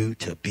need you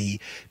to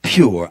be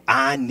pure.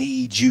 I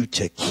need you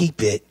to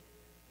keep it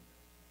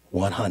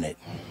 100.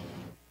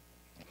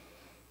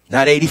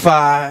 Not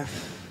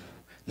 85,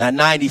 not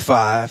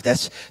 95.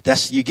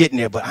 That's you're getting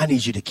there, but I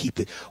need you to keep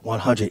it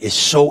 100. It's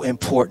so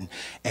important.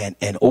 And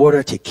in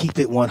order to keep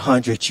it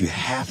 100, you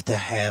have to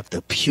have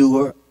the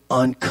pure,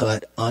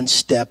 uncut,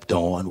 unstepped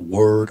on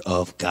word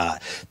of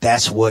God.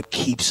 That's what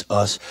keeps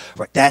us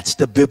right. That's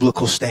the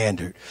biblical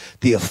standard.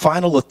 The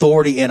final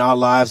authority in our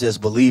lives as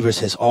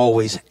believers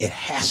it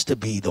has to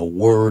be the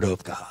word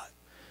of God.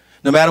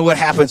 No matter what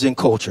happens in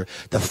culture,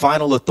 the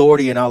final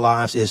authority in our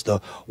lives is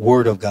the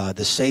word of God.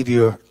 The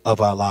savior of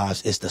our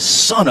lives is the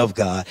Son of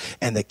God,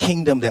 and the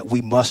kingdom that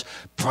we must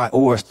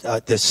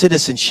prioritize, the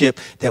citizenship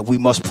that we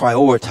must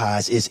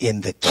prioritize is in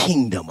the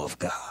kingdom of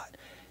God.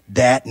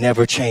 That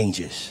never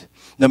changes.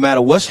 No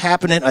matter what's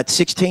happening at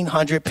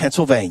 1600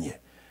 Pennsylvania,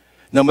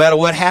 no matter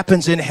what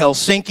happens in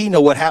Helsinki,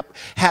 no what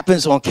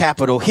happens on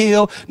Capitol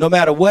Hill, no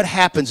matter what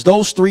happens,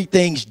 those three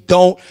things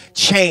don't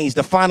change.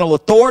 The final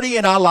authority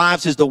in our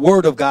lives is the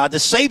word of God.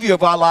 The savior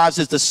of our lives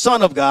is the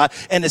Son of God.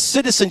 And the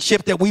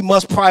citizenship that we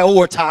must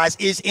prioritize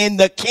is in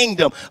the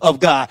kingdom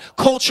of God.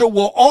 Culture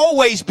will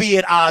always be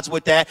at odds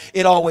with that.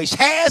 It always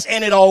has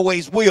and it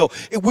always will.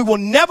 We will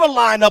never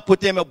line up with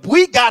them.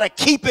 We got to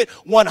keep it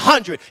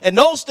 100. And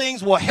those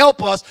things will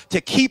help us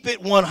to keep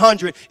it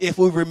 100 if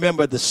we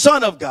remember the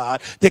Son of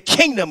God, the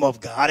kingdom of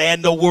God,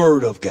 and the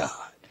word of God.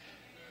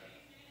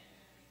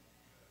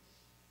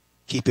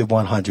 Keep it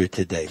 100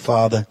 today.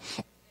 Father,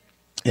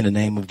 in the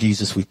name of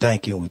Jesus, we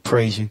thank you and we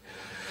praise you.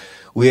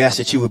 We ask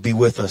that you would be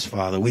with us,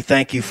 Father. We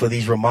thank you for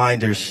these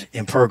reminders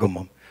in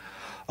Pergamum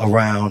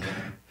around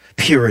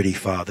purity,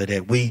 Father,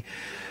 that we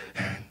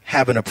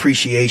have an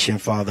appreciation,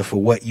 Father,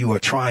 for what you are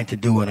trying to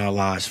do in our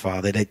lives,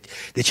 Father,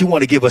 that you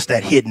want to give us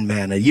that hidden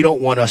manna. You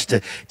don't want us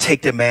to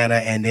take the manna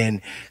and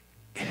then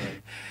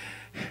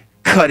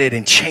cut it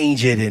and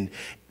change it, and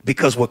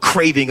because we're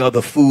craving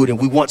other food and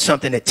we want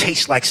something that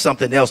tastes like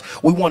something else.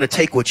 We want to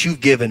take what you've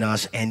given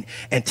us and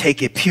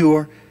take it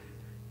pure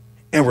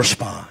and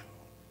respond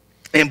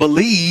and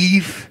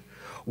believe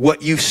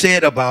what you've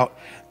said about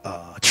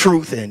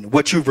truth and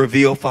what you've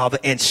revealed, Father,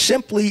 and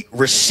simply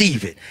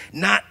receive it,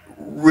 not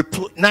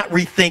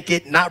rethink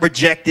it, not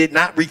reject it,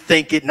 not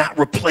rethink it, not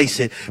replace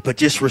it, but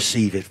just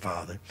receive it,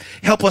 Father.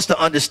 Help us to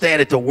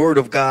understand that the word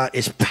of God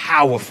is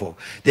powerful.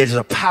 There's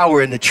a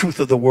power in the truth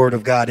of the word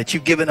of God, that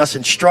you've given us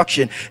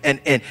instruction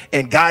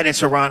and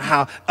guidance around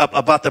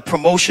about the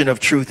promotion of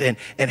truth, and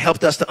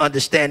helped us to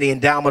understand the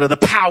endowment of the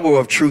power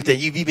of truth. And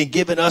you've even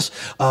given us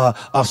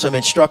some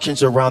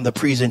instructions around the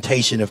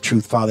presentation of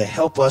truth, Father.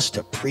 Help us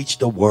to preach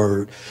the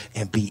word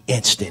and be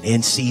instant,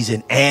 in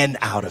season and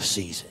out of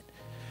season.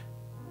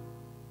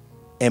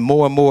 And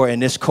more in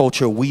this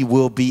culture, we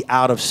will be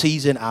out of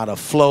season, out of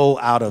flow,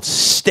 out of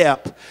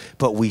step,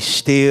 but we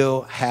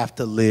still have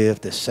to live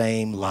the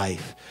same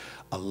life,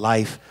 a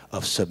life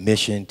of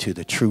submission to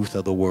the truth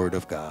of the word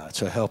of God.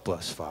 So help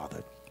us,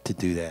 Father, to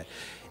do that.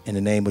 In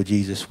the name of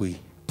Jesus, we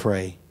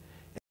pray.